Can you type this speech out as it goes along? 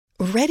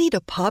Ready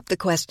to pop the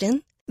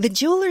question? The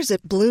jewelers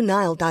at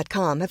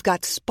BlueNile.com have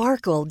got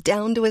sparkle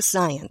down to a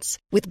science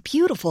with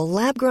beautiful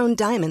lab-grown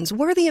diamonds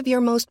worthy of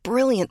your most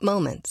brilliant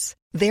moments.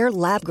 Their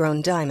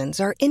lab-grown diamonds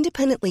are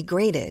independently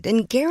graded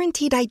and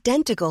guaranteed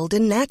identical to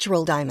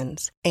natural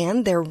diamonds,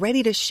 and they're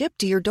ready to ship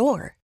to your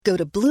door. Go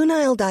to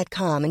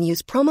BlueNile.com and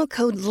use promo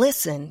code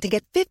LISTEN to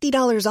get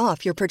 $50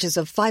 off your purchase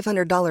of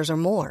 $500 or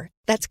more.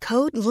 That's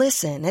code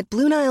LISTEN at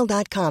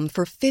BlueNile.com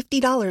for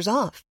 $50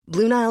 off.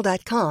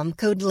 BlueNile.com,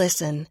 code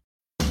LISTEN.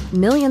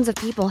 Millions of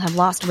people have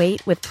lost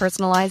weight with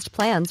personalized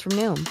plans from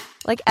Noom.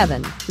 Like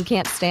Evan, who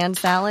can't stand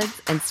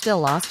salads and still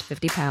lost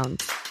 50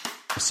 pounds.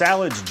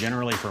 Salads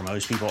generally for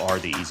most people are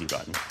the easy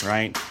button,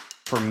 right?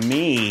 For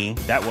me,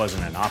 that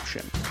wasn't an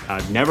option.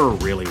 I never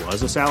really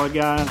was a salad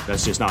guy.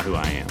 That's just not who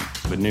I am.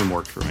 But Noom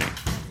worked for me.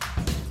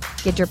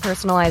 Get your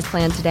personalized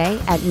plan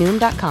today at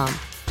Noom.com.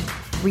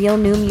 Real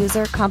Noom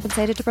user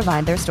compensated to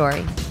provide their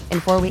story.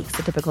 In 4 weeks,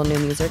 the typical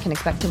Noom user can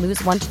expect to lose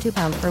 1 to 2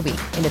 pounds per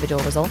week.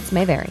 Individual results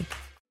may vary.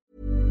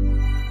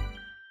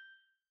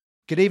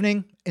 Good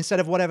evening. Instead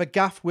of whatever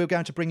guff we're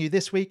going to bring you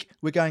this week,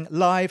 we're going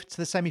live to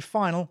the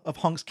semi-final of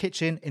Honk's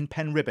Kitchen in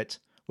Penribbit,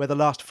 where the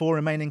last 4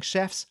 remaining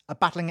chefs are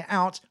battling it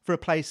out for a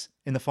place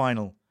in the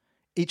final.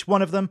 Each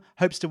one of them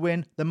hopes to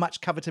win the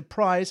much-coveted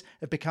prize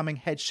of becoming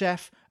head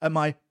chef at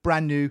my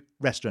brand new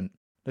restaurant.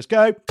 Let's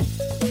go!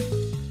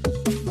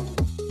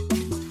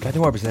 Cat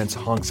Noir presents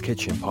Honk's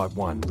Kitchen Part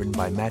 1, written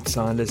by Matt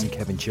Sanders and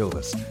Kevin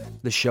Chilvers.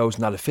 This show's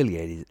not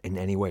affiliated in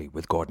any way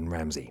with Gordon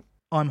Ramsay.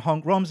 I'm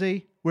Honk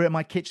Romsey. We're at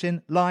my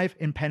kitchen live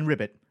in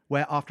Penribbit,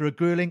 where after a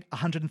grueling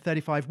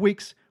 135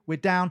 weeks, we're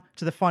down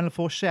to the final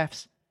 4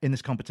 chefs in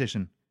this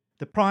competition.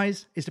 The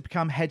prize is to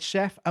become head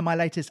chef at my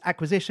latest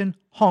acquisition,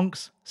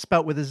 Honk's,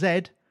 spelt with a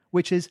Z,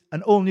 which is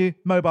an all-new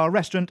mobile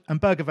restaurant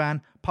and burger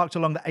van parked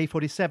along the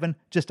A47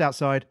 just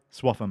outside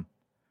Swaffham.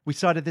 We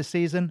started this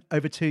season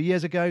over 2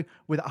 years ago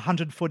with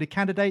 140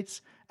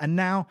 candidates, and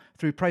now,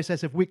 through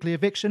process of weekly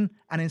eviction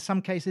and in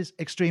some cases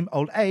extreme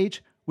old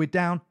age, we're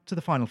down to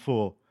the final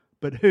 4.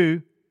 But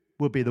who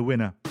will be the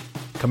winner?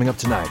 Coming up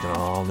tonight on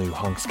our all-new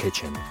Honk's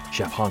Kitchen,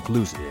 Chef Honk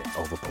loses it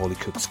over poorly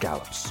cooked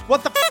scallops.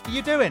 What the f*** are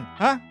you doing,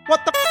 huh?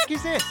 What the f***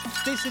 is this?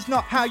 This is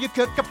not how you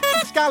cook a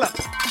f***ing scallop.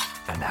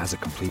 And has a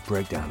complete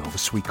breakdown over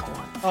sweet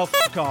corn. Oh,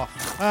 f***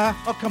 off.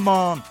 Oh, come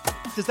on.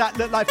 Does that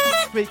look like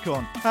sweet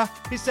corn? Huh?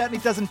 It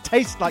certainly doesn't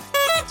taste like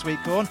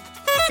sweet corn.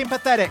 F***ing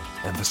pathetic.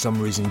 And for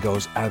some reason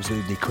goes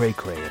absolutely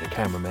cray-cray at a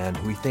cameraman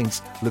who he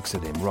thinks looks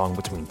at him wrong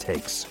between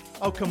takes.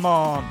 Oh, come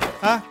on.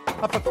 Huh?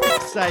 Oh, for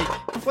f***'s sake.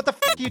 What the f***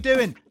 are you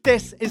doing?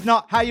 This is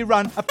not how you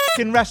run a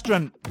f***ing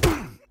restaurant.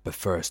 But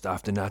first,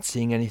 after not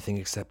seeing anything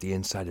except the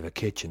inside of a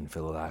kitchen for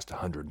the last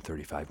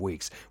 135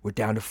 weeks, we're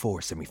down to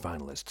 4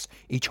 semi-finalists,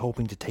 each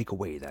hoping to take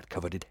away that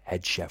coveted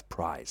head chef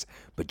prize.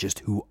 But just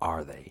who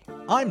are they?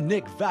 I'm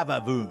Nick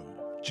Vavavoom.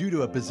 Due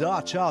to a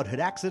bizarre childhood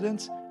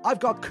accident, I've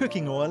got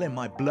cooking oil in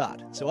my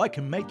blood, so I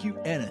can make you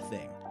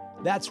anything.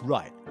 That's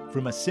right.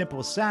 From a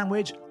simple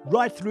sandwich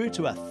right through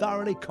to a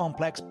thoroughly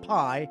complex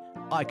pie,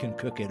 I can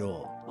cook it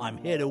all. I'm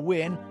here to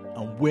win,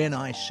 and win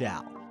I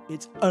shall.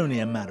 It's only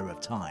a matter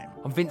of time.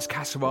 I'm Vince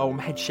Casserole. I'm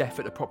head chef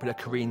at the popular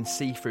Korean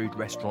seafood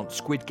restaurant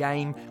Squid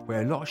Game,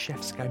 where a lot of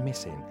chefs go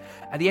missing.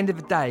 At the end of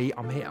the day,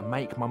 I'm here to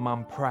make my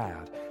mum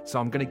proud. So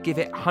I'm going to give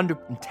it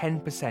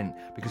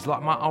 110%, because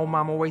like my old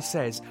mum always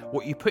says,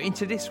 what you put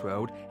into this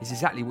world is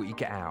exactly what you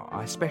get out.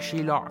 I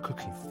especially like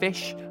cooking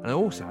fish, and I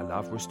also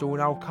love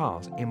restoring old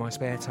cars in my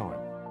spare time.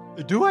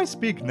 Do I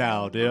speak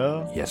now,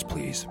 dear? Yes,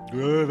 please.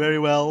 Oh, very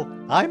well.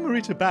 I'm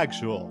Marita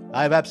Bagshaw.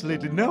 I have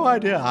absolutely no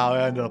idea how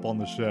I ended up on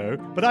the show,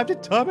 but I'm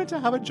determined to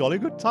have a jolly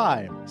good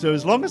time. So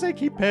as long as they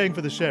keep paying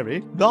for the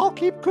sherry, I'll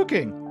keep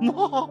cooking.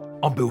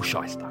 I'm Bill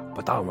Shyster,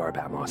 but don't worry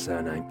about my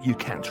surname. You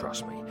can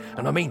trust me.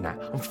 And I mean that.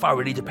 I'm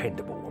thoroughly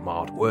dependable. I'm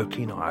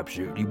hard-working. I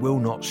absolutely will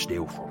not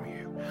steal from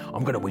you.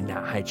 I'm going to win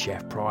that head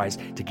chef prize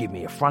to give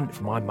me a front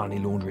for my money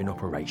laundering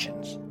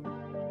operations.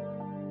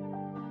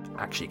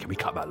 Actually, can we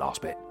cut that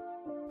last bit?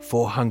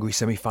 4 hungry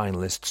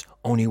semi-finalists,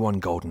 only 1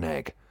 golden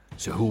egg.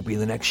 So who'll be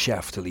the next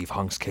chef to leave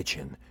Honk's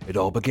Kitchen? It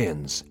all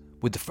begins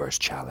with the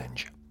first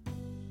challenge.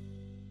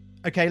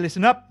 Okay,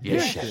 listen up.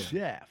 Yes,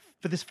 chef.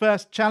 For this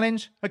first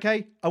challenge,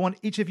 okay, I want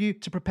each of you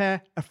to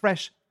prepare a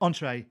fresh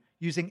entree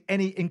using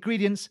any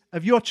ingredients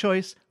of your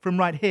choice from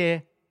right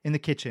here in the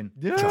kitchen.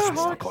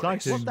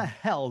 Exciting. What the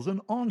hell's an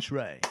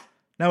entree?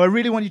 Now, I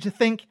really want you to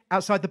think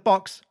outside the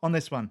box on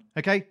this one,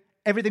 okay?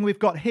 Everything we've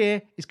got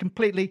here is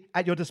completely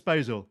at your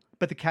disposal.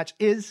 But the catch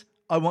is,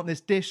 I want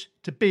this dish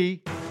to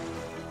be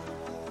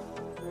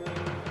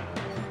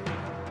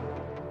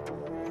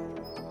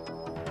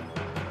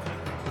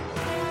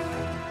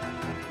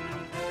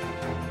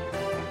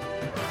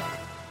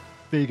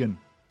vegan.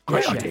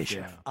 Great idea,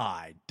 chef.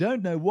 I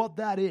don't know what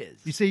that is.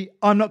 You see,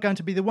 I'm not going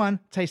to be the one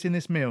tasting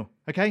this meal,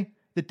 okay?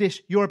 The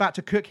dish you're about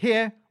to cook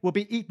here will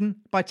be eaten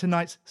by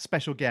tonight's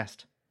special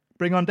guest.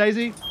 Bring on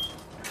Daisy.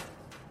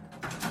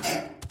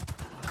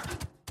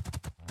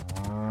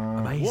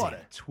 Amazing. What a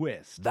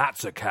twist.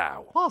 That's a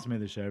cow. Pass me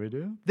the sherry,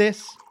 dear.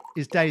 This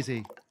is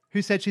Daisy.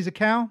 Who said she's a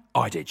cow?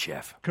 I did,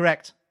 chef.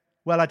 Correct.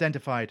 Well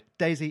identified.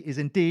 Daisy is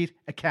indeed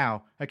a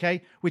cow,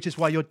 okay? Which is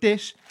why your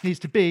dish needs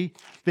to be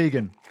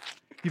vegan.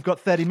 You've got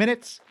 30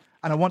 minutes,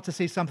 and I want to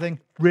see something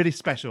really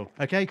special,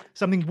 okay?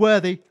 Something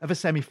worthy of a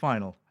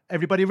semi-final.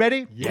 Everybody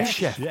ready? Yes,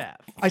 chef.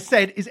 I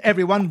said, is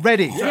everyone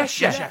ready? Yes,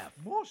 chef.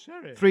 More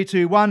sherry. 3,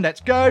 2, 1,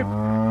 let's go.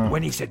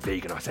 When he said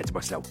vegan, I said to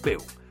myself,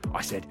 Bill,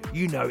 I said,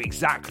 you know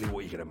exactly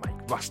what you're going to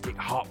make. Rustic,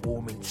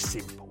 heartwarming,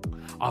 simple.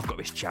 I've got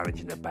this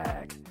challenge in the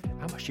bag.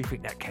 How much do you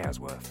think that cow's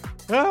worth?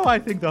 Oh, I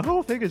think the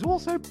whole thing is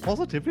also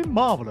positively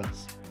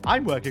marvellous.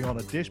 I'm working on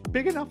a dish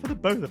big enough for the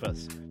both of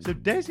us, so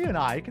Daisy and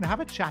I can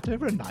have a chat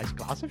over a nice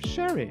glass of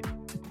sherry.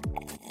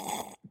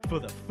 For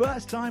the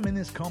first time in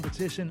this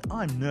competition,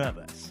 I'm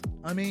nervous.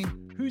 I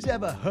mean, who's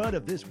ever heard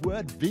of this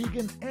word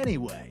vegan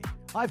anyway?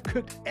 I've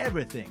cooked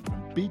everything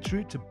from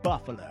beetroot to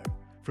buffalo,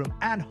 from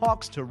ant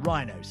hocks to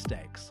rhino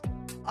steaks.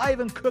 I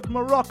even cooked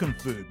Moroccan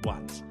food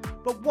once.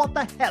 But what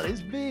the hell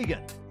is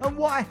vegan? And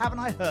why haven't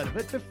I heard of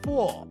it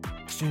before?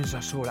 As soon as I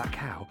saw that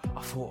cow,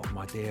 I thought of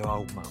my dear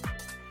old mum.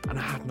 And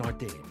I had an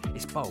idea.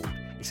 It's bold,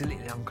 it's a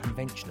little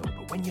unconventional,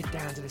 but when you're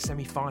down to the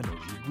semi-finals,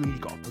 you've really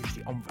got to push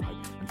the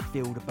envelope and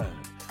feel the burn.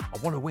 I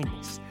want to win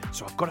this,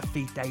 so I've got to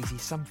feed Daisy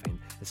something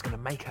that's going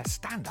to make her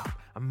stand up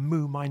and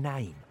moo my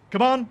name.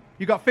 Come on,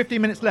 you got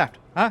 15 minutes left,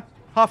 huh?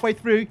 Halfway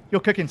through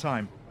your cooking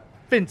time.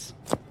 Vince,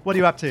 what are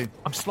you up to?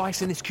 I'm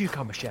slicing this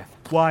cucumber, chef,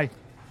 Why?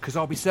 because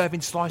I'll be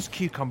serving sliced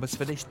cucumbers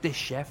for this dish,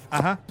 chef.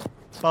 Uh-huh.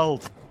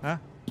 Bold, huh?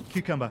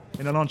 Cucumber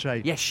in an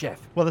entree. Yes, chef.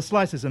 Well, the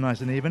slices are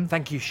nice and even.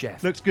 Thank you,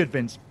 chef. Looks good,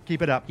 Vince.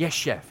 Keep it up. Yes,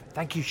 chef.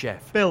 Thank you,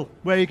 chef. Bill,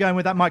 where are you going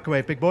with that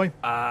microwave, big boy?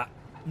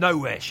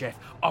 Nowhere, chef.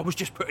 I was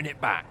just putting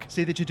it back.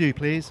 See that you do,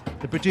 please.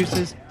 The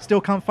producers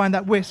still can't find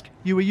that whisk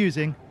you were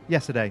using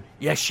yesterday.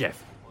 Yes,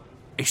 chef.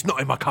 It's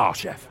not in my car,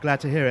 chef. Glad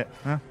to hear it,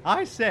 huh?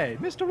 I say,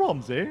 Mr.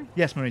 Romsey,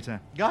 Yes,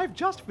 Marita. I've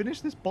just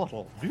finished this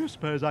bottle. Do you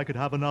suppose I could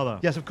have another?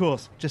 Yes, of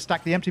course. Just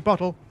stack the empty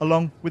bottle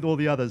along with all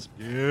the others.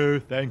 Oh,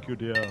 thank you,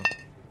 dear.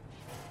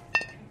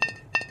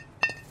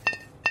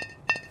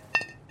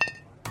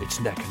 It's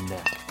neck and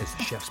neck as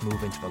the chefs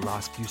move into the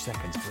last few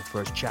seconds of the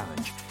first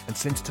challenge, and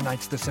since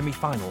tonight's the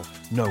semi-final,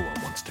 no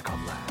one wants to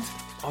come last.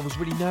 I was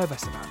really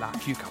nervous about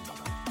that cucumber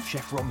though.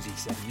 Chef Romsey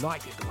said he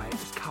liked it the way it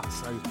was cut,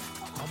 so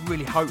I'm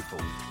really hopeful.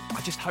 I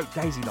just hope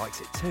Daisy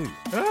likes it too.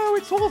 Oh,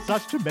 it's all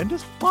such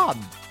tremendous fun.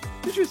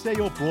 Did you say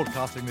you're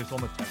broadcasting this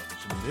on the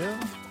television, dear?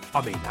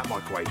 I mean, that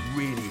microwave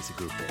really is a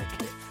good bit of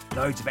kit.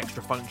 Loads of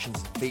extra functions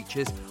and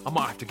features. I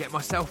might have to get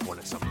myself one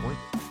at some point.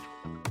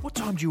 What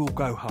time do you all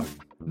go home?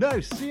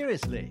 No,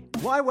 seriously.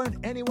 Why won't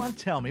anyone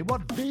tell me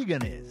what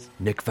vegan is?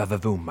 Nick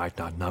Vavavoom might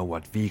not know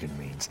what vegan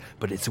means,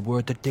 but it's a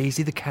word that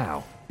Daisy the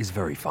cow is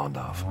very fond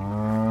of.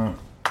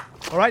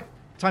 All right,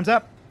 time's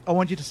up. I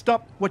want you to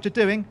stop what you're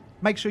doing,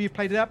 make sure you've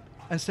plated it up,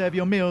 and serve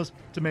your meals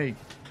to me.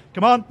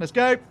 Come on, let's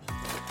go.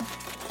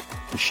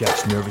 The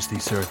chefs nervously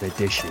serve their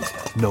dishes.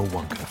 No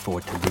one can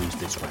afford to lose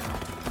this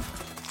round.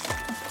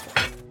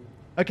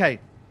 Okay,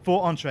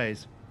 4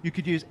 entrees. You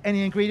could use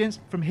any ingredients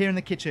from here in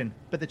the kitchen,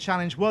 but the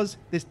challenge was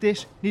this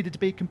dish needed to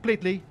be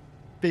completely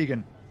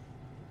vegan.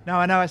 Now,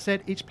 I know I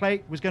said each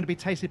plate was going to be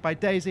tasted by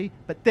Daisy,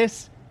 but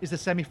this is the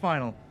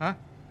semi-final, huh?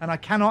 And I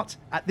cannot,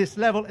 at this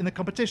level in the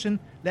competition,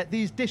 let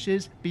these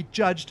dishes be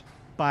judged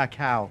by a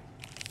cow.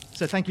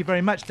 So thank you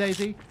very much,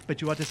 Daisy,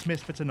 but you are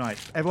dismissed for tonight.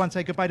 Everyone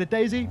say goodbye to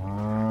Daisy.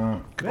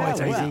 Goodbye,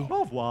 Daisy. Well,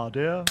 au revoir,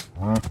 dear.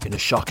 In a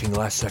shocking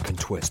last-second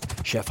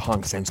twist, Chef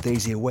Honk sends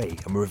Daisy away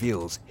and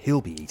reveals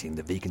he'll be eating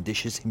the vegan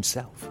dishes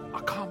himself.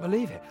 I can't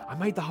believe it. I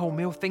made the whole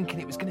meal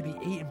thinking it was going to be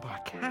eaten by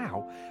a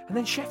cow, and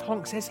then Chef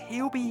Honk says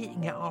he'll be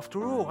eating it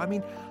after all. I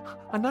mean,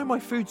 I know my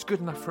food's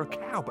good enough for a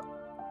cow, but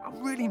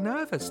I'm really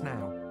nervous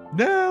now.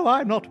 No,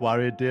 I'm not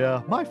worried,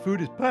 dear. My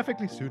food is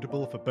perfectly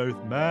suitable for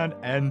both man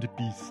and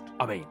beast.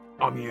 I mean,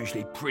 I'm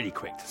usually pretty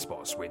quick to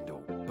spot a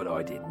swindle, but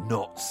I did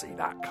not see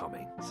that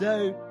coming.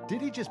 So, did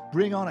he just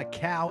bring on a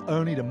cow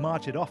only to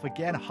march it off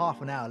again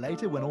half an hour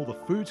later when all the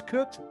food's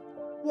cooked?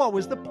 What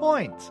was the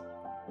point?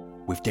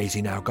 With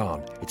Daisy now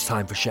gone, it's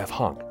time for Chef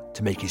Honk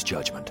to make his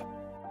judgment.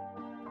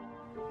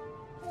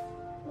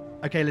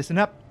 Okay, listen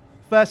up.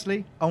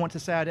 Firstly, I want to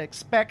say I'd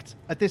expect,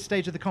 at this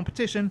stage of the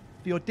competition,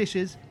 for your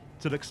dishes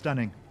to look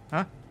stunning.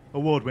 Huh?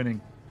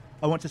 Award-winning.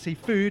 I want to see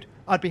food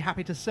I'd be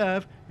happy to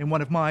serve in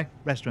one of my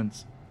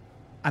restaurants.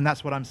 And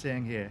that's what I'm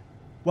seeing here.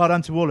 Well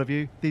done to all of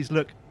you. These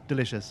look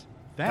delicious.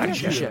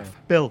 Thank you, Chef.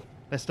 Bill,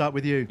 let's start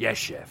with you. Yes,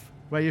 Chef.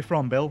 Where are you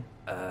from, Bill?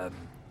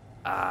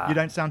 You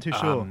don't sound too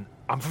sure.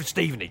 I'm from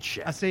Stevenage,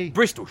 Chef. I see.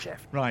 Bristol,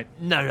 Chef. Right.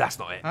 No, that's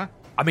not it. Huh?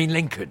 I mean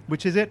Lincoln.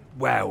 Which is it?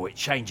 Well, it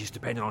changes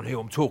depending on who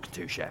I'm talking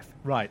to, Chef.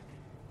 Right.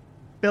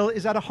 Bill,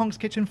 is that a Honk's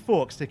Kitchen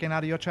fork sticking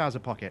out of your trouser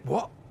pocket?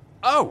 What?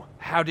 Oh,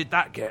 how did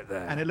that get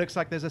there? And it looks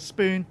like there's a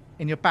spoon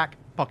in your back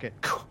pocket.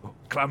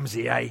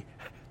 Clumsy, eh?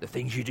 The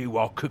things you do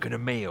while cooking a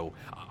meal.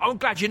 I'm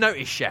glad you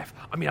noticed, Chef.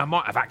 I mean, I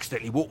might have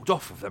accidentally walked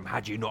off of them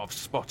had you not have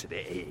spotted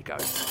it. Here you go.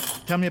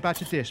 Tell me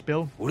about your dish,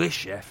 Bill. Well, this,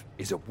 Chef,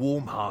 is a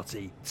warm,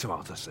 hearty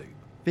tomato soup.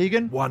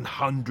 Vegan?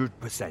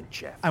 100%,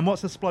 Chef. And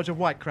what's the splodge of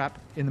white crap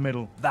in the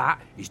middle?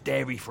 That is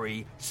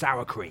dairy-free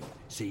sour cream,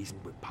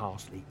 seasoned with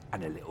parsley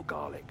and a little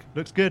garlic.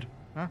 Looks good.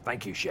 Huh?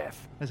 Thank you,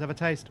 chef. Let's have a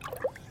taste.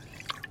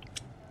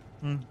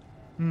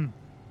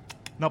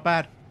 Not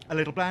bad. A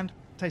little bland.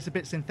 Tastes a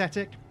bit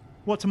synthetic.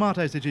 What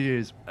tomatoes did you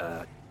use?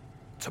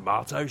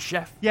 Tomatoes,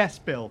 chef? Yes,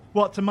 Bill.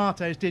 What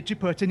tomatoes did you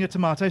put in your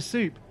tomato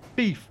soup?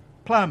 Beef,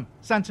 plum,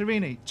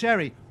 Santorini,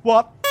 cherry.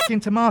 What f***ing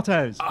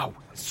tomatoes? Oh,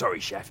 sorry,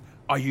 chef.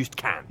 I used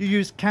canned. You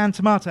used canned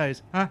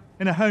tomatoes, huh?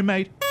 In a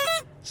homemade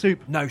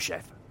soup. No,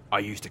 chef. I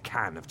used a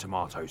can of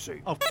tomato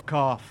soup. Oh, f***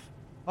 off.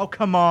 Oh,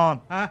 come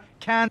on, huh?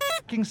 Canned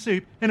f***ing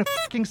soup in a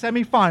f***ing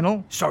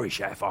semi-final? Sorry,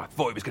 chef. I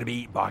thought it was going to be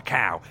eaten by a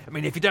cow. I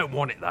mean, if you don't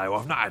want it, though,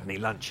 I've not had any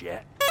lunch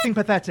yet. F***ing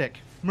pathetic.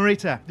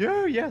 Marita.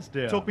 Oh, yes,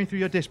 dear. Talk me through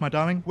your dish, my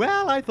darling.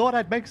 Well, I thought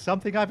I'd make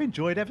something I've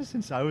enjoyed ever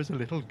since I was a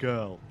little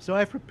girl. So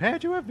I've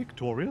prepared you a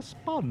Victoria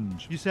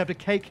sponge. You served a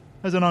cake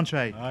as an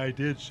entree. I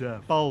did,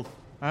 chef. Bold,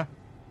 huh?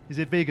 Is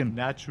it vegan?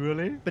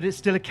 Naturally. But it's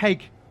still a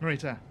cake,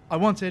 Marita. I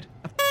wanted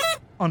a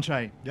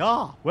entree.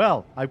 Ah,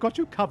 well, I've got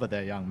you covered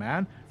there, young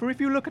man. For if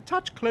you look a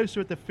touch closer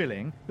at the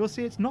filling, you'll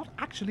see it's not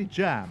actually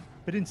jam,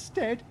 but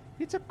instead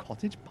it's a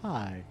cottage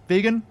pie.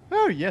 Vegan?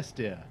 Oh, yes,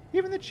 dear.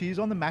 Even the cheese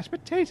on the mashed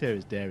potato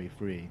is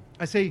dairy-free.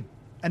 I see.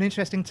 An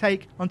interesting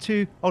take on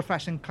two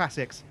old-fashioned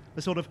classics.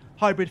 A sort of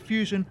hybrid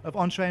fusion of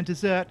entree and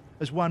dessert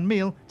as one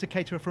meal to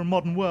cater for a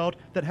modern world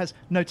that has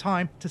no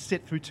time to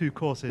sit through two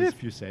courses.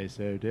 If you say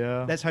so,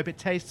 dear. Let's hope it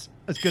tastes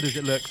as good as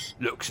it looks.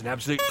 Looks an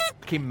absolute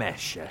f***ing mess,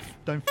 chef.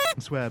 Don't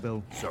f***ing swear,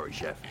 Bill. Sorry,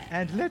 chef.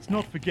 And let's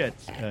not forget,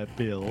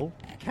 Bill,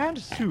 canned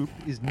soup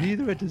is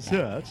neither a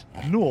dessert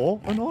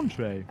nor an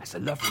entree. That's a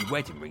lovely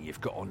wedding ring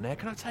you've got on there.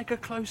 Can I take a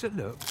closer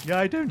look? Yeah,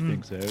 I don't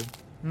think so.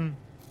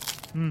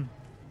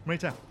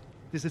 Marita,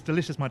 this is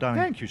delicious, my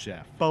darling. Thank you,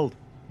 chef. Bold,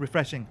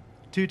 refreshing.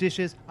 Two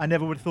dishes I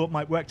never would have thought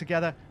might work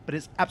together, but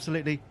it's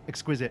absolutely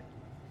exquisite.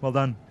 Well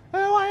done.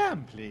 Oh, I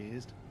am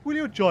pleased. Will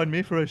you join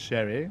me for a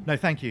sherry? No,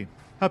 thank you.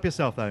 Help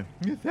yourself, though.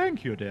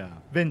 Thank you, dear.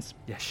 Vince,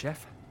 Yes,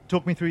 chef?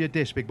 talk me through your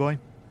dish, big boy.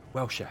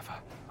 Well, chef,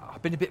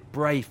 I've been a bit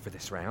brave for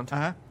this round.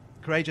 Uh-huh.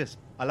 Courageous.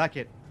 I like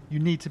it. You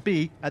need to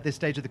be at this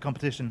stage of the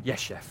competition.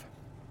 Yes, chef.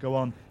 Go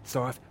on.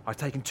 So I've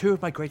taken two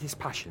of my greatest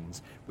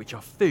passions, which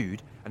are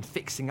food and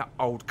fixing up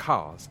old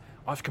cars.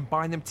 I've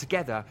combined them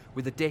together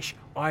with a dish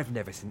I've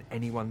never seen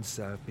anyone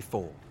serve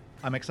before.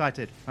 I'm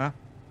excited. Huh?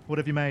 What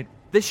have you made?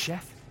 This,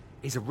 chef,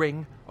 is a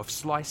ring of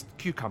sliced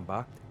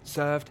cucumber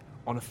served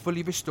on a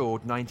fully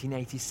restored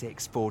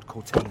 1986 Ford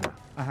Cortina.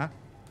 Uh-huh.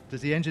 Does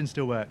the engine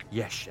still work?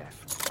 Yes,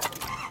 chef.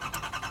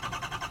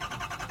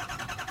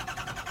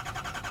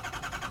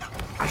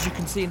 As you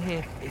can see in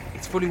here,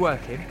 it's fully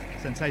working.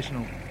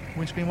 Sensational.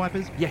 Windscreen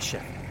wipers? Yes,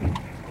 chef.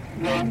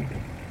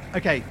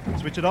 Okay,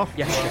 switch it off.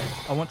 Yes,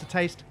 chef. I want to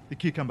taste the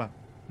cucumber.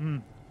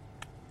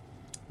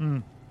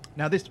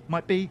 Now, this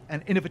might be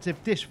an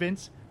innovative dish,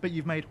 Vince, but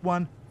you've made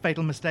one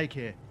fatal mistake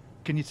here.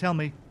 Can you tell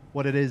me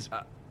what it is?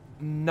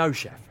 No,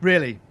 chef.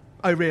 Really?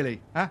 Oh,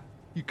 really? Huh?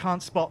 You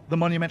can't spot the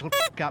monumental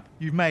up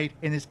you've made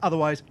in this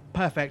otherwise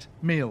perfect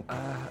meal.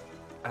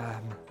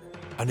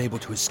 Unable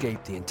to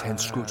escape the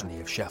intense scrutiny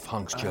of Chef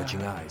Honk's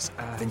judging eyes,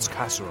 Vince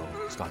Casserole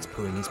starts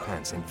pooing his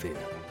pants in fear.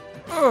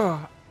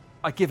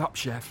 I give up,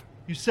 chef.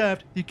 You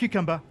served the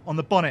cucumber on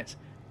the bonnet.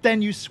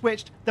 Then you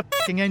switched the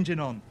f***ing engine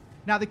on.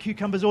 Now the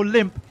cucumber's all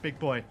limp, big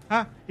boy.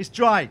 Huh? It's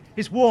dry.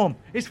 It's warm.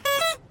 It's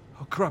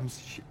Oh,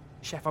 crumbs.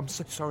 Chef, I'm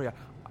so sorry.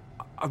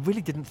 I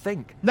really didn't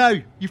think. No,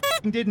 you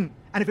f***ing didn't.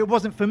 And if it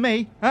wasn't for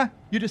me, huh?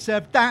 You'd have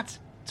served that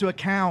to a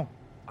cow.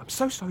 I'm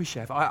so sorry,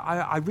 chef.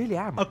 I really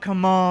am. Oh,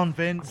 come on,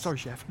 Vince. I'm sorry,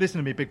 chef. Listen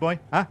to me, big boy.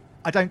 Huh?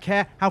 I don't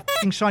care how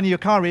f***ing shiny your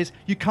car is.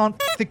 You can't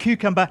f*** the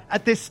cucumber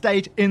at this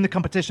stage in the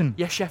competition.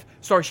 Yes, chef.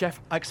 Sorry,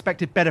 chef. I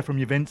expected better from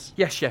you, Vince.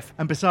 Yes, chef.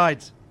 And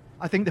besides,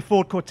 I think the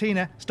Ford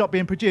Cortina stopped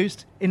being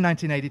produced in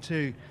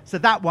 1982. So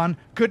that one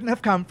couldn't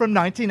have come from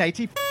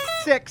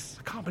 1986.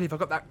 I can't believe I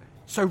got that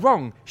so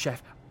wrong,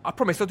 chef. I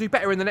promise I'll do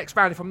better in the next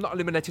round if I'm not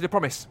eliminated, I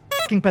promise.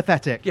 F***ing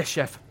pathetic. Yes,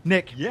 chef.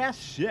 Nick. Yes,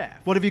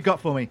 chef. What have you got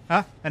for me,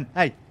 huh? And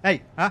hey,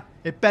 huh?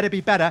 It better be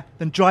better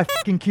than dry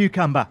f***ing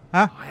cucumber,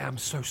 huh? I am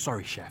so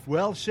sorry, chef.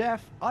 Well,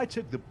 chef, I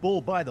took the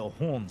bull by the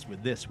horns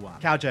with this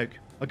one. Cow joke.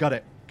 I got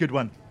it. Good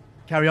one.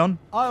 Carry on.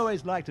 I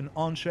always liked an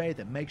entree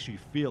that makes you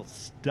feel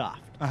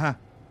stuffed. Uh-huh.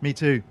 Me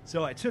too.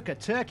 So I took a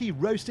turkey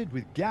roasted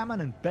with gammon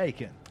and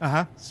bacon.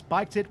 Uh-huh.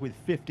 Spiked it with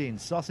 15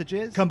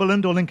 sausages.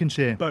 Cumberland or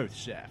Lincolnshire? Both,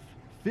 chef.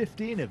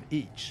 15 of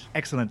each.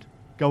 Excellent.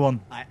 Go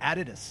on. I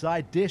added a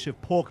side dish of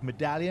pork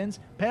medallions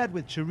paired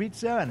with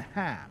chorizo and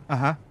ham.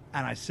 Uh-huh.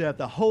 And I served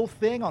the whole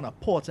thing on a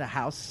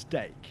porterhouse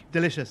steak.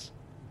 Delicious.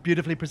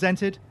 Beautifully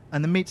presented,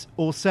 and the meat's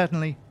all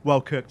certainly well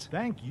cooked.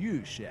 Thank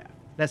you, chef.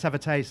 Let's have a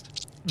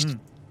taste.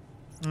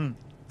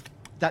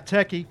 That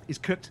turkey is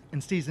cooked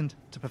and seasoned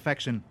to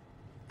perfection.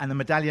 And the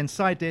medallion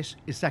side dish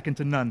is second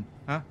to none.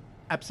 Huh?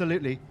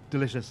 Absolutely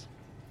delicious.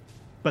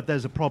 But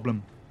there's a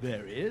problem.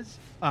 There is?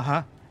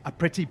 Uh-huh. A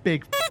pretty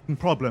big f***ing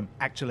problem,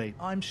 actually.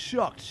 I'm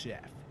shocked,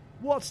 chef.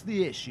 What's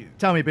the issue?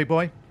 Tell me, big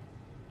boy.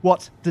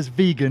 What does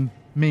vegan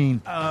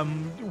mean?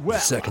 Well,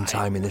 Second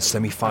time in this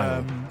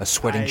semi-final, a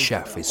sweating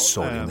chef is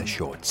soiling their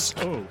shorts.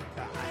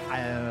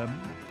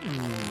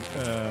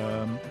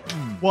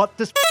 What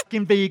does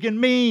f***ing vegan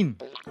mean?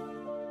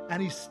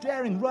 And he's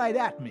staring right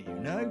at me,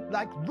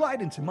 like right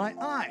into my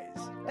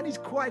eyes. And he's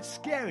quite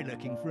scary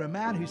looking for a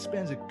man who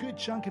spends a good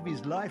chunk of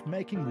his life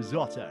making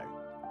risotto.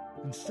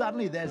 And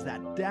suddenly there's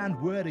that damned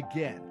word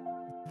again,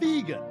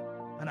 vegan.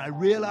 And I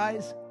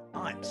realize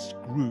I'm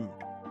screwed.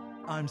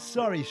 I'm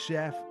sorry,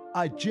 chef.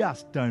 I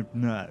just don't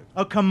know.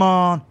 Oh, come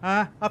on,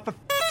 huh? Oh, for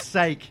f***'s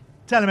sake.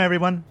 Tell him,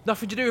 everyone.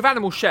 Nothing to do with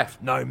animals, chef.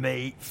 No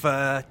meat,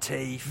 fur,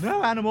 teeth.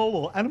 No animal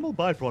or animal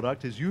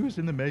byproduct is used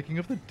in the making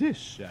of the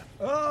dish, chef.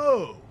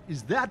 Oh,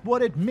 is that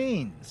what it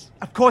means?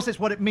 Of course it's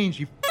what it means,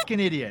 you fucking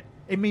idiot.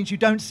 It means you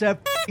don't serve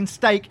fucking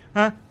steak,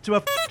 to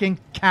a fucking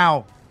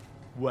cow.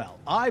 Well,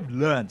 I've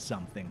learned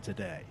something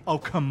today. Oh,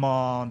 come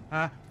on,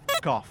 huh?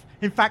 Fuck off.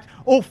 In fact,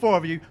 all four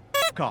of you,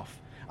 fuck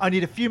off. I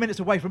need a few minutes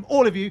away from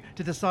all of you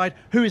to decide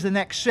who is the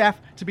next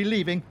chef to be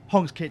leaving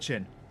Honk's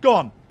kitchen. Go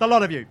on, the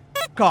lot of you.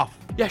 Fuck off.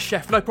 Yes,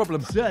 chef, no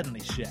problem.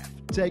 Certainly, chef.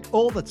 Take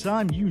all the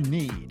time you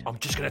need. I'm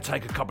just going to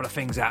take a couple of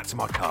things out to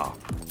my car.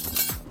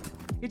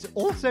 It's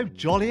also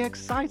jolly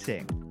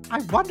exciting. I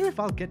wonder if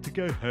I'll get to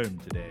go home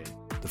today.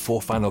 The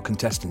 4 final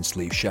contestants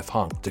leave Chef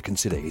Honk to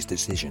consider his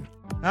decision.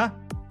 Huh?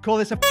 Call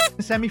this a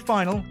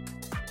semi-final?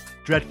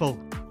 Dreadful.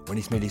 When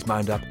he's made his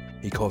mind up,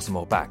 he calls them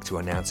all back to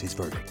announce his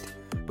verdict.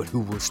 But who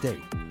will stay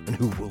and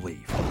who will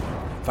leave?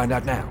 Find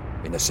out now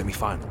in the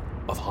semi-final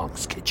of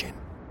Honk's Kitchen.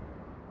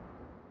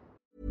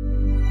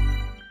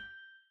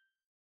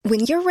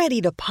 When you're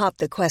ready to pop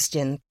the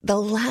question, the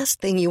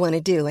last thing you want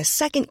to do is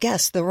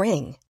second-guess the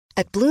ring.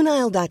 At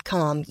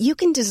BlueNile.com, you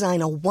can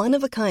design a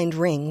one-of-a-kind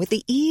ring with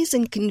the ease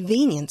and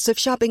convenience of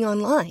shopping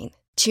online.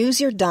 Choose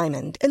your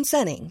diamond and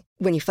setting.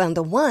 When you find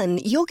the one,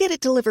 you'll get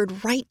it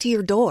delivered right to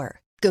your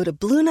door. Go to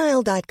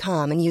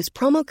BlueNile.com and use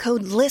promo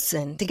code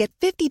LISTEN to get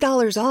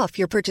 $50 off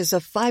your purchase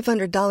of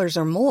 $500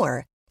 or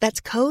more.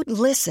 That's code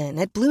LISTEN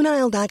at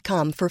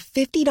BlueNile.com for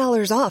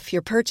 $50 off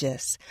your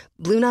purchase.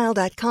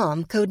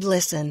 BlueNile.com, code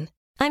LISTEN.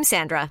 I'm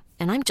Sandra,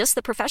 and I'm just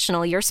the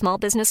professional your small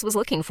business was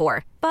looking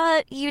for.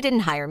 But you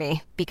didn't hire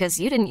me because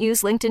you didn't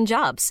use LinkedIn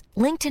Jobs.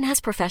 LinkedIn has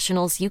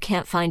professionals you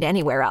can't find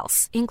anywhere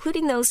else,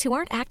 including those who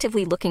aren't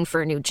actively looking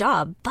for a new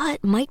job,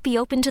 but might be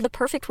open to the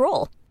perfect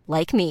role,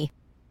 like me.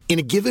 In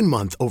a given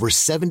month, over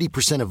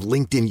 70% of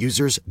LinkedIn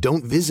users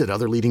don't visit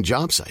other leading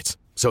job sites.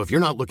 So if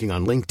you're not looking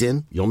on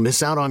LinkedIn, you'll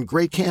miss out on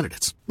great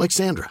candidates like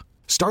Sandra.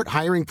 Start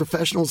hiring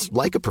professionals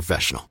like a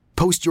professional.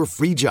 Post your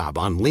free job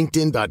on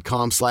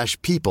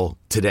linkedin.com/people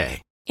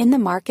today. In the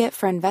market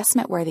for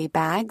investment-worthy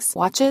bags,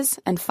 watches,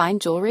 and fine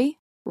jewelry,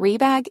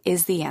 Rebag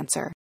is the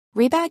answer.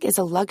 Rebag is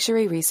a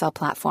luxury resale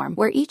platform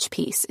where each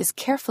piece is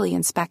carefully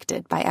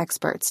inspected by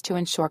experts to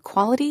ensure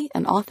quality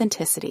and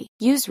authenticity.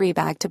 Use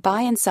Rebag to buy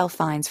and sell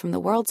finds from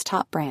the world's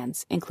top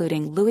brands,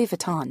 including Louis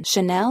Vuitton,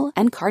 Chanel,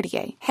 and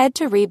Cartier. Head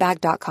to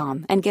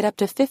Rebag.com and get up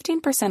to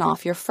 15%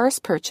 off your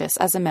first purchase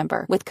as a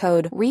member with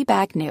code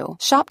REBAGNEW.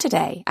 Shop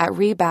today at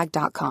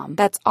Rebag.com.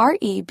 That's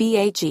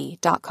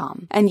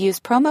REBAG.com. And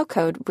use promo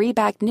code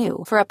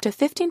REBAGNEW for up to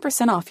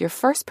 15% off your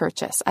first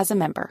purchase as a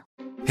member.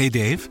 Hey,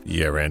 Dave.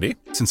 Yeah, Randy.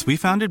 Since we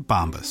founded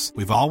Bombas,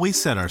 we've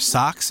always said our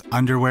socks,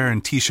 underwear,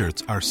 and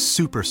T-shirts are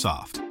super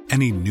soft.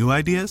 Any new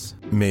ideas?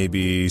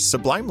 Maybe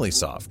sublimely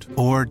soft.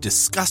 Or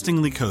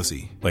disgustingly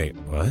cozy. Wait,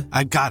 what?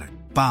 I got it.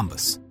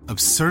 Bombas.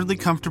 Absurdly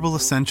comfortable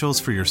essentials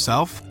for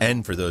yourself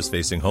and for those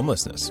facing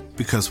homelessness.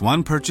 Because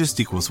one purchased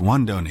equals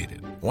one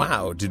donated.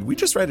 Wow, did we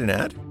just write an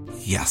ad?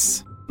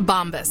 Yes.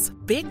 Bombas.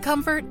 Big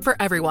comfort for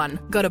everyone.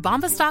 Go to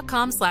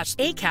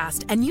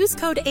bombas.com/ACAST and use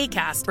code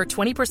ACAST for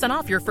 20%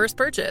 off your first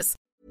purchase.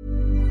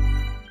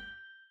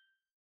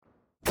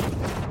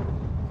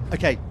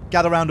 Okay,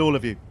 gather round all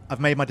of you. I've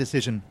made my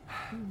decision.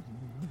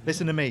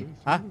 Listen to me,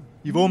 huh?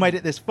 You've all made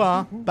it this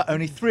far, but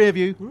only 3 of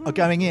you are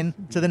going in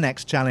to the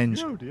next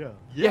challenge. Oh, dear.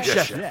 Yes,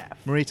 chef.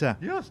 Marita,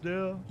 Yes,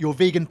 dear. your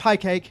vegan pie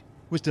cake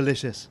was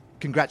delicious.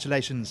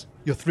 Congratulations,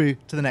 you're through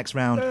to the next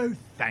round. Oh,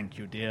 thank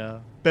you,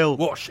 dear. Bill,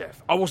 What,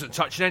 chef? I wasn't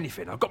touching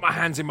anything. I've got my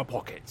hands in my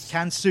pockets.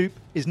 canned soup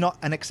is not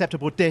an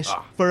acceptable dish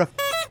for a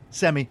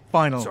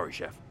semi-final. Sorry,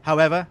 chef.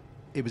 However,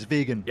 it was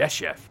vegan. Yes,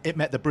 chef. It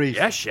met the brief.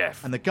 Yes,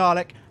 chef. And the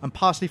garlic and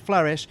parsley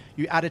flourish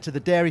you added to the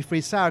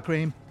dairy-free sour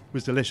cream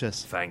was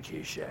delicious. Thank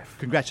you, chef.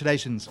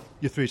 Congratulations,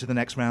 you're through to the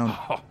next round.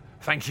 Oh,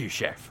 thank you,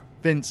 chef.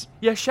 Vince,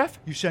 Yes, chef?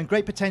 you've shown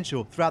great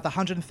potential throughout the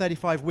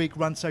 135-week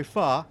run so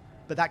far,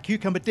 but that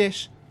cucumber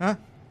dish,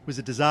 was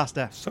a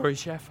disaster. Sorry,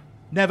 chef.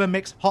 Never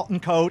mix hot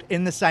and cold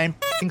in the same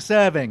f***ing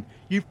serving.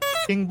 You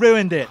f***ing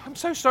ruined it. I'm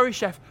so sorry,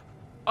 chef.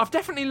 I've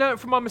definitely learnt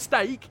from my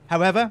mistake.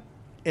 However,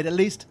 it at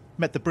least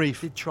met the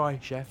brief, Did try,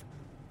 chef.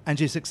 and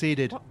you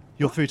succeeded.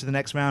 You're through to the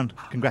next round.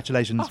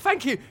 Congratulations. Oh,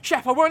 thank you,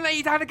 chef. I won't let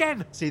you down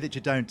again. See that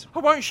you don't. I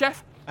won't,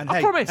 chef. And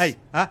I promise.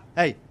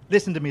 Hey,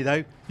 listen to me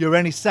though. You're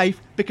only safe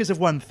because of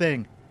one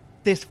thing.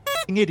 This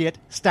f***ing idiot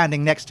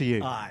standing next to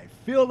you. I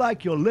feel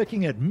like you're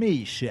looking at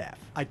me, chef.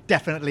 I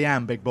definitely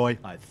am, big boy.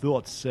 I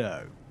thought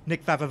so.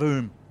 Nick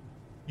Favavoom.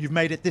 You've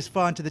made it this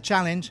far into the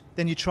challenge,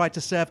 then you tried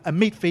to serve a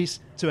meat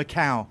feast to a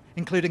cow,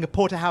 including a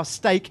porterhouse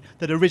steak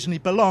that originally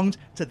belonged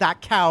to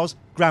that cow's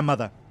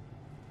grandmother.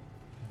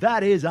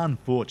 That is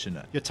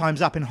unfortunate. Your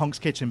time's up in Honk's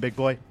kitchen, big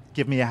boy.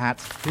 give me a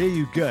hat. Here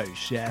you go,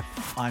 Chef.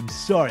 I'm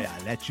sorry I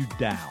let you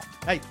down.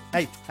 Hey,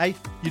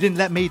 you didn't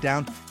let me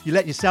down. You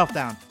let yourself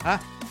down, huh?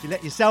 You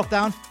let yourself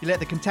down, you let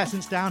the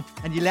contestants down,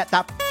 and you let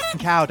that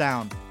cow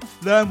down.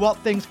 Learn what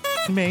things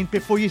mean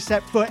before you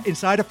set foot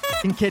inside a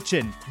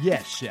kitchen.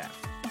 Yes, Chef.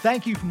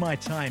 Thank you for my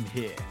time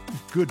here.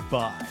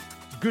 Goodbye.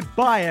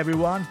 Goodbye,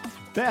 everyone.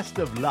 Best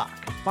of luck.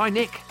 Bye,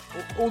 Nick.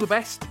 All the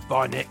best.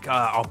 Bye, Nick.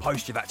 I'll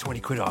post you that 20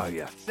 quid I owe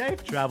you.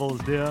 Safe travels,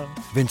 dear.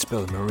 Vince, Bill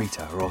and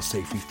Marita are all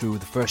safely through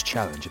the first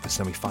challenge of the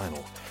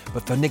semi-final.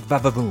 But for Nick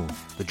Vavavoom,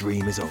 the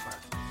dream is over.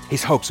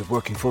 His hopes of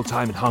working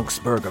full-time in Honk's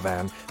burger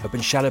van have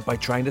been shattered by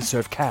trying to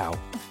serve cow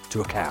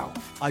to a cow.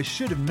 I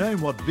should have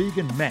known what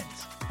vegan meant.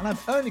 And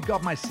I've only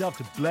got myself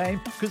to blame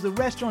because the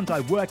restaurant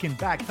I work in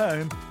back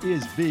home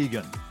is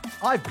vegan.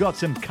 I've got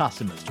some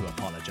customers to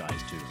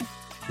apologise to.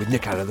 With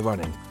Nick out of the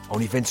running,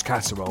 only Vince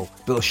Casserole,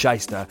 Bill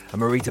Shyster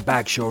and Marita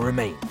Bagshaw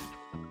remain.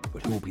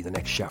 But who will be the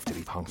next chef to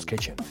leave Honk's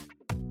kitchen?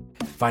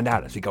 Find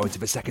out as we go into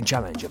the second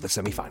challenge of the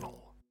semi-final.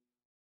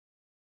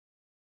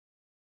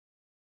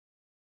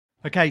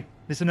 Okay,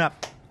 listen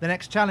up. The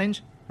next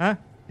challenge,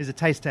 is a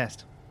taste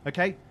test.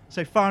 Okay?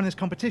 So far in this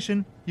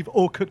competition, you've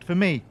all cooked for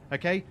me,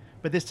 okay?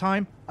 But this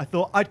time, I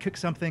thought I'd cook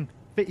something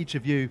for each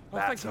of you.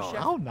 That's all.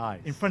 How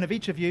nice. In front of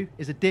each of you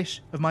is a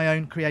dish of my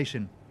own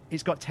creation.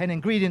 It's got 10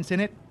 ingredients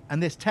in it,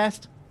 and this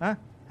test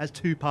has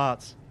 2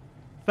 parts.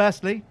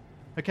 Firstly,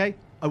 okay,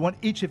 I want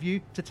each of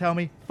you to tell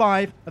me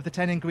 5 of the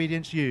 10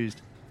 ingredients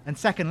used. And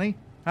secondly,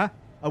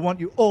 I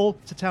want you all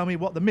to tell me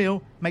what the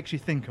meal makes you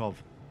think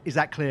of. Is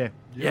that clear?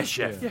 Yes,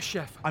 Chef. Yes,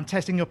 Chef. I'm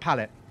testing your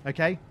palate,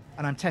 okay?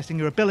 And I'm testing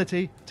your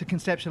ability to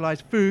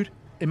conceptualize food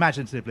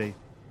imaginatively.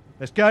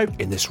 Let's go.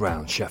 In this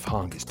round, Chef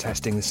Honk is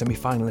testing the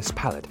semi-finalists'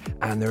 palate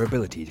and their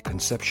ability to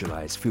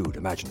conceptualize food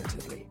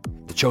imaginatively.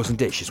 The chosen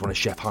dish is one of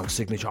Chef Honk's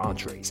signature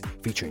entrees,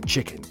 featuring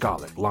chicken,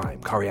 garlic, lime,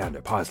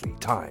 coriander, parsley,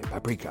 thyme,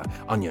 paprika,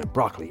 onion,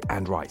 broccoli,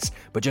 and rice.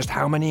 But just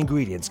how many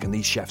ingredients can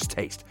these chefs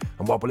taste,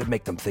 and what will it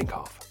make them think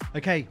of?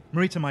 Okay,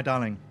 Marita, my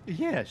darling,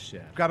 Yes,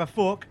 Chef. grab a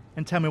fork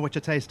and tell me what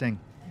you're tasting.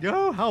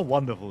 Oh, how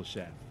wonderful,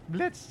 Chef.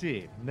 Let's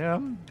see.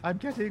 I'm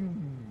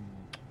getting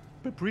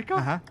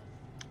paprika,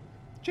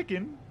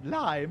 chicken,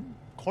 lime,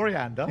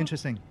 coriander,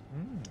 Interesting.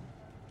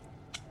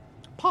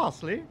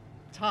 parsley,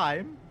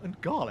 thyme, and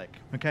garlic.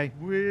 Okay,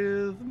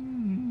 With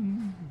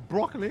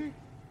broccoli,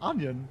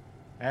 onion,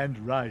 and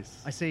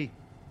rice. I see.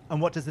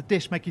 And what does the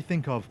dish make you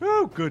think of?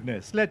 Oh,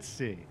 goodness. Let's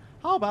see.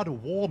 How about a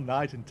warm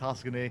night in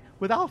Tuscany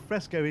with al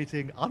fresco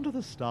eating under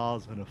the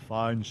stars and a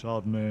fine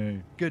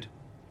Chardonnay? Good.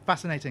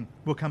 Fascinating.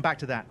 We'll come back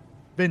to that.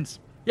 Vince,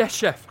 Yes,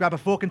 Chef. grab a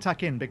fork and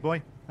tuck in, big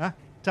boy.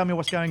 Tell me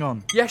what's going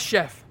on. Yes,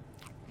 Chef.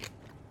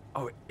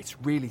 Oh, it's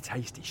really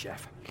tasty,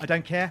 Chef. I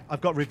don't care.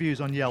 I've got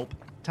reviews on Yelp.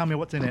 Tell me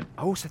what's in it.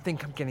 I also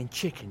think I'm getting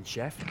chicken,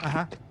 Chef.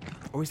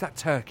 Or is that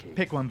turkey?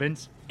 Pick one,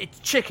 Vince. It's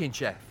chicken,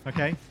 Chef.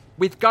 Okay.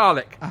 With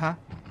garlic,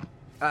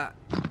 Uh-huh.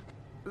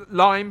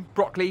 lime,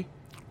 broccoli,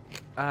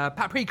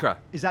 paprika.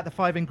 Is that the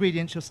 5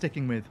 ingredients you're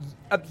sticking with?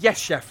 Yes,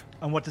 Chef.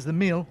 And what does the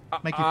meal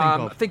make you think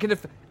of? Thinking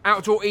of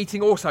outdoor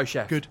eating also,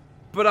 Chef. Good.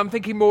 But I'm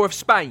thinking more of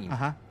Spain.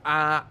 Uh-huh.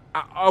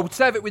 I would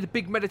serve it with a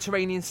big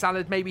Mediterranean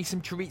salad, maybe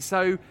some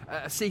chorizo,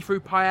 a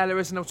seafood paella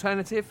as an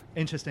alternative.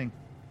 Interesting.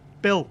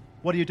 Bill,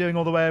 what are you doing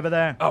all the way over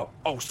there?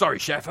 Oh, sorry,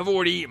 Chef. I've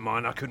already eaten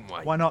mine. I couldn't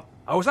wait. Why not?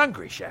 I was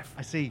hungry, Chef.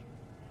 I see.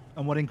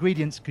 And what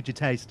ingredients could you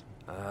taste?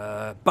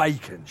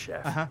 Bacon,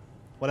 Chef.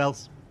 What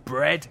else?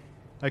 Bread.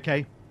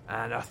 Okay,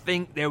 And I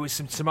think there was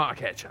some tomato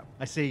ketchup.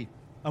 I see.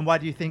 And why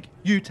do you think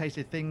you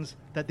tasted things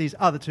that these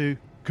other 2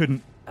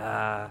 couldn't?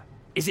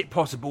 Is it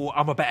possible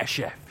I'm a better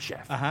chef,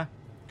 Chef?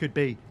 Could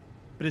be.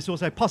 But it's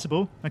also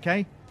possible,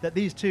 okay, that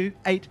these 2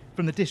 ate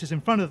from the dishes in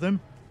front of them,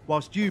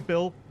 whilst you,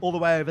 Bill, all the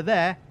way over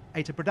there,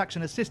 ate a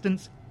production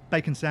assistant's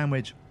bacon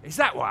sandwich. Is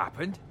that what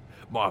happened?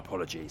 My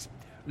apologies.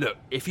 Look,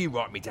 if you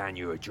write me down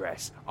your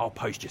address, I'll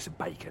post you some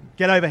bacon.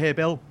 Get over here,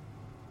 Bill.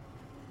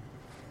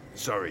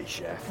 Sorry,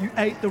 Chef. You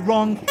ate the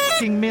wrong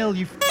f***ing meal,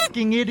 you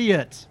f***ing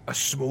idiot. A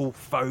small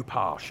faux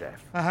pas,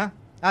 Chef.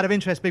 Out of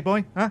interest, big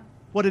boy,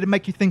 What did it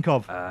make you think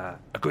of? A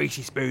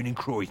greasy spoon in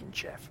Croydon,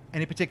 Chef.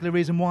 Any particular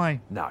reason why?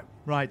 No.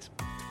 Right.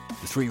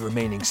 The 3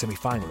 remaining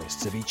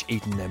semi-finalists have each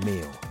eaten their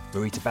meal.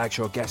 Marita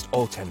Bagshaw guessed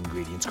all 10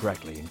 ingredients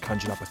correctly and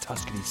conjured up a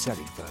Tuscany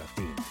setting for her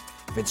theme.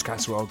 Vince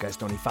Casserole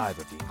guessed only 5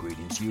 of the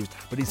ingredients used,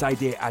 but his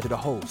idea added a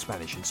whole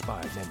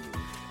Spanish-inspired menu.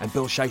 And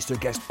Bill Shyster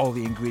guessed all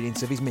the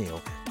ingredients of his meal,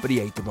 but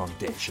he ate the wrong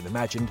dish and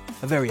imagined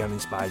a very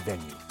uninspired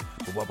venue.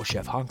 But what will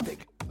Chef Honk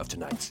think of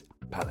tonight's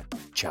palate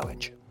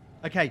challenge?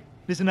 Okay,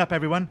 listen up,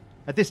 everyone.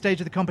 At this stage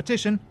of the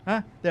competition,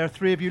 there are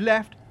 3 of you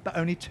left, but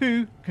only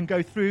 2 can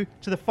go through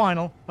to the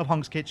final of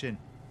Honk's Kitchen.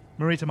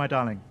 Marita, my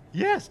darling.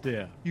 Yes,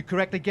 dear. You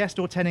correctly guessed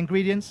all 10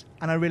 ingredients,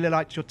 and I really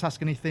liked your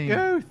Tuscany theme.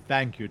 Oh,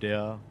 thank you,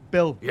 dear.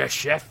 Bill. Yes,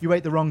 Chef. You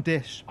ate the wrong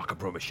dish. I can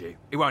promise you,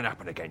 it won't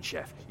happen again,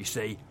 Chef. You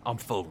see, I'm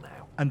full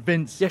now. And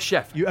Vince. Yes,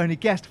 Chef. You only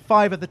guessed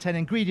 5 of the 10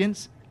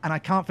 ingredients, and I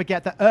can't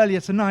forget that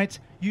earlier tonight,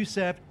 you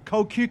served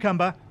cold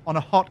cucumber on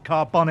a hot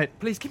car bonnet.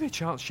 Please give me a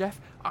chance, Chef.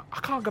 I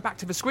can't go back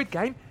to the Squid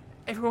Game.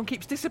 Everyone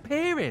keeps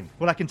disappearing.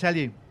 Well, I can tell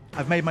you,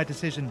 I've made my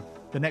decision.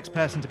 The next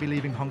person to be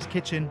leaving Honk's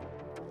kitchen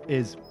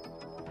is...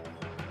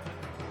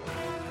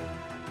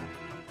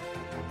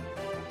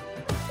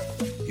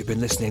 You've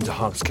been listening to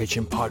Honk's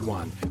Kitchen Part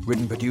 1,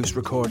 written, produced,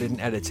 recorded, and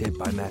edited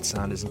by Matt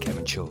Sanders and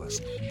Kevin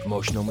Chulas.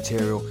 Promotional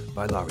material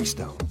by Laurie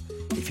Stone.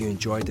 If you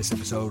enjoyed this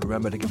episode,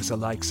 remember to give us a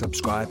like,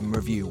 subscribe, and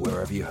review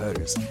wherever you heard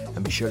us.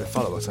 And be sure to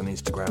follow us on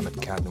Instagram at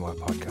Cat Noir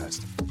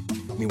Podcast.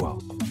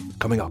 Meanwhile,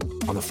 coming up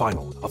on the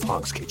final of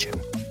Honk's Kitchen.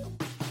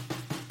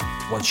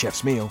 One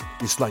chef's meal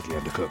is slightly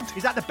undercooked.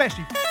 Is that the best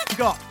you've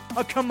got?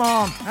 Oh, come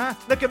on, huh?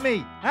 Look at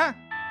me, huh?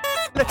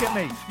 Look at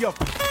me. You're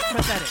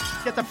pathetic.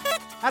 Get the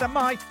out of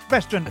my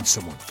restaurant. And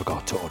someone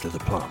forgot to order the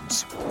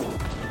plums.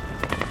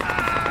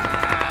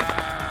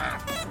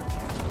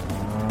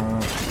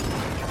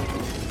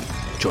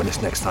 Join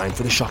us next time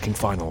for the shocking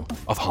final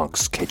of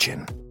Honk's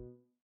Kitchen.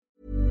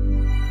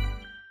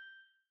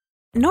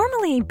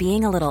 Normally,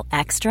 being a little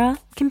extra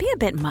can be a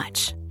bit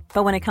much.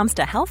 But when it comes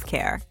to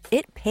healthcare,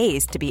 it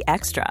pays to be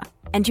extra.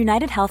 And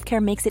United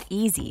Healthcare makes it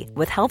easy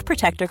with Health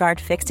Protector Guard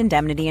fixed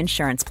indemnity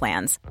insurance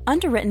plans.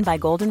 Underwritten by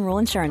Golden Rule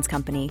Insurance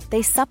Company,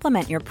 they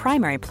supplement your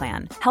primary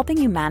plan,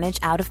 helping you manage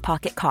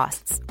out-of-pocket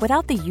costs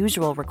without the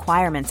usual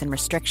requirements and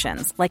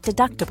restrictions like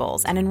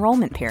deductibles and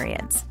enrollment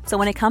periods. So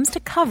when it comes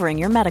to covering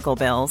your medical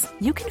bills,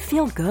 you can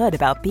feel good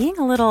about being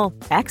a little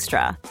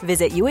extra.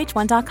 Visit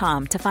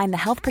uh1.com to find the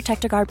Health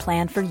Protector Guard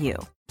plan for you.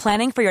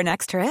 Planning for your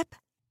next trip?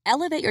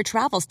 Elevate your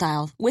travel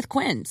style with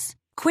Quince.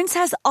 Quince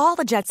has all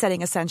the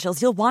jet-setting essentials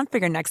you'll want for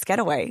your next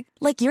getaway,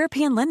 like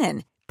European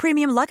linen,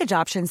 premium luggage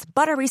options,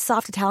 buttery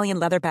soft Italian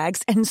leather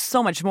bags, and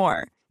so much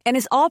more. And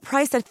is all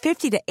priced at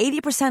 50 to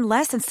 80%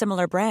 less than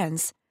similar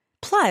brands.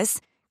 Plus,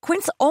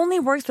 Quince only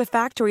works with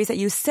factories that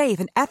use safe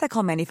and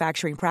ethical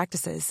manufacturing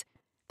practices.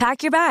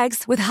 Pack your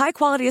bags with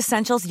high-quality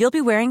essentials you'll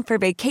be wearing for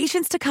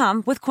vacations to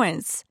come with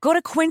Quince. Go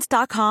to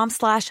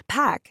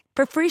quince.com/pack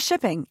for free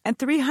shipping and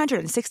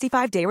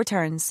 365-day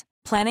returns.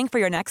 Planning for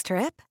your next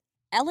trip?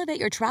 Elevate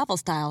your travel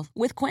style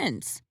with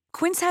Quince.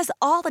 Quince has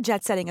all the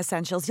jet-setting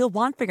essentials you'll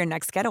want for your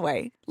next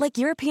getaway, like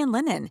European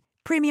linen,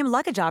 premium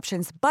luggage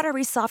options,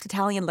 buttery soft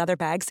Italian leather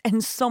bags,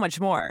 and so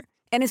much more.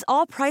 And is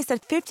all priced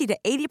at 50 to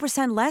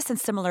 80% less than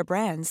similar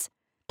brands.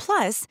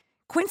 Plus,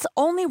 Quince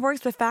only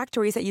works with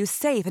factories that use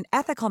safe and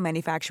ethical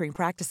manufacturing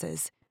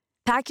practices.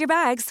 Pack your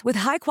bags with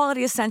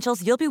high-quality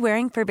essentials you'll be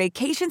wearing for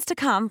vacations to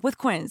come with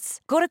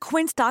Quince. Go to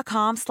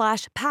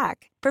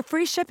quince.com/pack for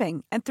free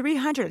shipping and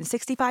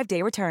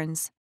 365-day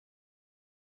returns.